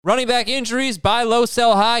Running back injuries, buy low,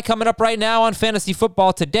 sell high, coming up right now on Fantasy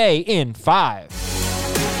Football Today in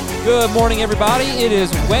 5. Good morning, everybody. It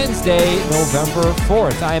is Wednesday, November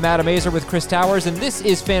 4th. I am Adam Azer with Chris Towers, and this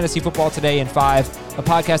is Fantasy Football Today in 5, a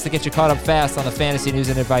podcast that gets you caught up fast on the fantasy news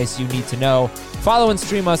and advice you need to know. Follow and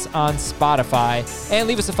stream us on Spotify, and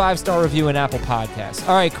leave us a 5-star review in Apple Podcasts.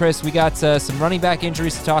 All right, Chris, we got some running back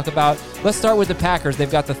injuries to talk about. Let's start with the Packers. They've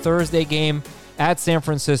got the Thursday game at San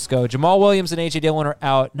Francisco. Jamal Williams and A.J. Dillon are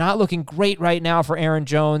out. Not looking great right now for Aaron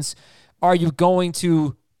Jones. Are you going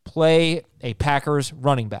to play a Packers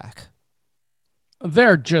running back?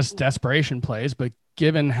 They're just desperation plays, but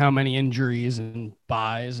given how many injuries and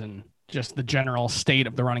buys and just the general state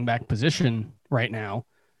of the running back position right now,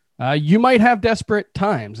 you might have desperate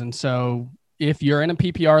times. And so if you're in a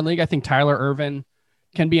PPR league, I think Tyler Ervin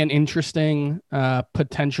can be an interesting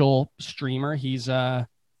potential streamer. He's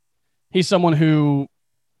someone who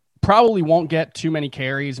probably won't get too many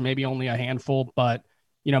carries, maybe only a handful, but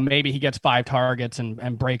maybe he gets 5 targets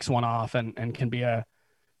and breaks one off and can be a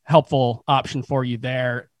helpful option for you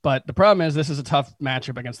there. But the problem is this is a tough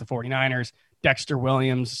matchup against the 49ers. Dexter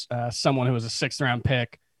Williams, someone who was a 6th-round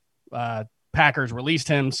pick, Packers released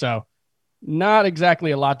him, so not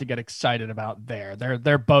exactly a lot to get excited about there.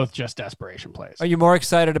 They're both just desperation plays. Are you more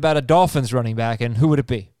excited about a Dolphins running back, and who would it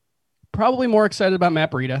be? Probably more excited about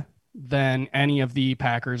Matt Breida than any of the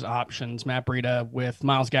Packers options. Matt Breida with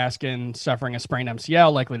Myles Gaskin suffering a sprained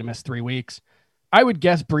MCL, likely to miss 3 weeks. I would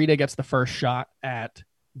guess Breida gets the first shot at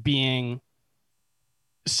being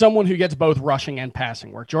someone who gets both rushing and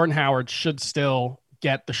passing work. Jordan Howard should still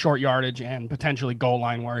get the short yardage and potentially goal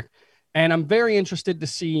line work. And I'm very interested to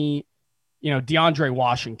see, DeAndre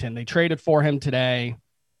Washington. They traded for him today.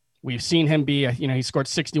 We've seen him be, he scored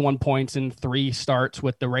 61 points in 3 starts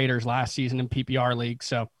with the Raiders last season in PPR league.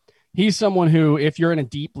 So he's someone who, if you're in a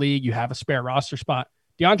deep league, you have a spare roster spot.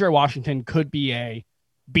 DeAndre Washington could be a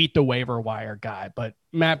beat the waiver wire guy, but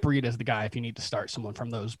Matt Breida is the guy if you need to start someone from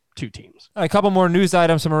those 2 teams. A couple more news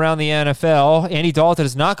items from around the NFL. Andy Dalton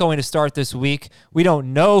is not going to start this week. We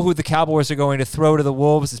don't know who the Cowboys are going to throw to the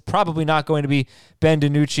Wolves. It's probably not going to be Ben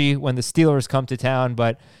DiNucci when the Steelers come to town,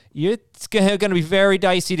 but it's going to be very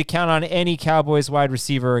dicey to count on any Cowboys wide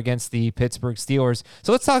receiver against the Pittsburgh Steelers.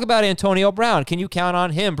 So let's talk about Antonio Brown. Can you count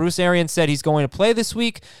on him? Bruce Arians said he's going to play this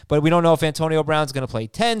week, but we don't know if Antonio Brown's going to play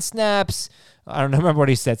 10 snaps. I don't remember what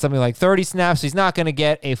he said, something like 30 snaps. He's not going to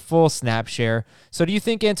get a full snap share. So do you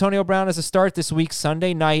think Antonio Brown has a start this week,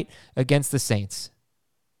 Sunday night, against the Saints?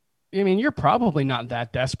 I mean, you're probably not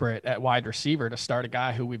that desperate at wide receiver to start a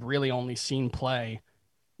guy who we've really only seen play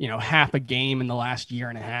half a game in the last year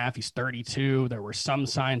and a half. He's 32. There were some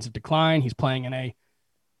signs of decline. He's playing in a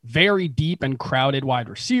very deep and crowded wide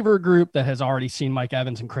receiver group that has already seen Mike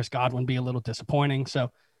Evans and Chris Godwin be a little disappointing.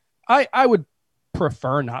 So I would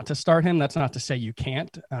prefer not to start him. That's not to say you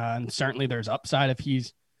can't. And certainly there's upside if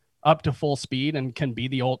he's up to full speed and can be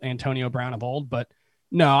the old Antonio Brown of old. But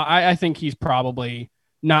no, I think he's probably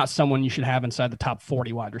not someone you should have inside the top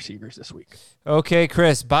 40 wide receivers this week. Okay,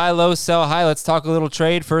 Chris, buy low, sell high. Let's talk a little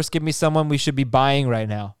trade. First, give me someone we should be buying right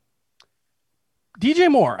now.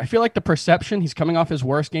 DJ Moore. I feel like the perception, he's coming off his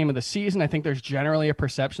worst game of the season. I think there's generally a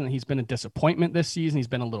perception that he's been a disappointment this season. He's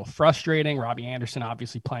been a little frustrating. Robbie Anderson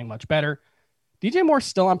obviously playing much better. DJ Moore's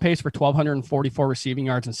still on pace for 1,244 receiving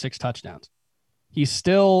yards and 6 touchdowns. He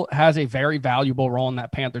still has a very valuable role in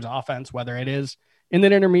that Panthers offense, whether it is in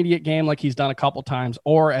that intermediate game like he's done a couple times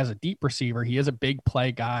or as a deep receiver. He is a big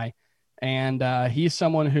play guy, and he's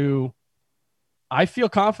someone who I feel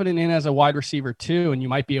confident in as a wide receiver too, and you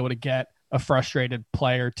might be able to get a frustrated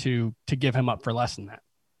player to give him up for less than that.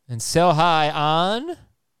 And sell high on?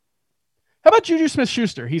 How about Juju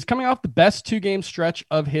Smith-Schuster? He's coming off the best 2-game stretch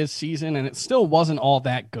of his season, and it still wasn't all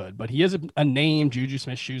that good, but he is a name, Juju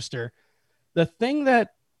Smith-Schuster. The thing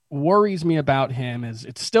that worries me about him is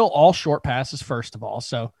it's still all short passes, first of all,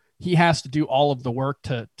 so he has to do all of the work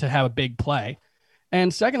to have a big play.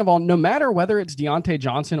 And second of all, no matter whether it's Deontay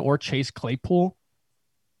Johnson or Chase Claypool,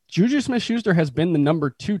 Juju Smith-Schuster has been the number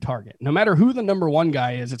 2 target. No matter who the number 1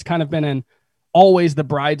 guy is, it's kind of been an always the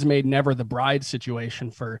bridesmaid, never the bride situation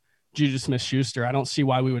for Juju Smith-Schuster. I don't see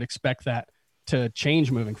why we would expect that to change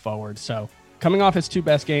moving forward. So coming off his 2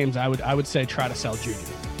 best games, I would say try to sell Juju.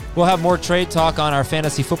 We'll have more trade talk on our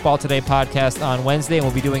Fantasy Football Today podcast on Wednesday, and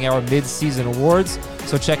we'll be doing our mid-season awards.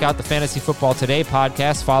 So check out the Fantasy Football Today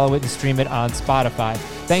podcast, follow it, and stream it on Spotify.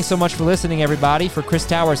 Thanks so much for listening, everybody. For Chris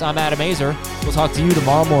Towers, I'm Adam Azer. We'll talk to you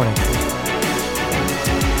tomorrow morning.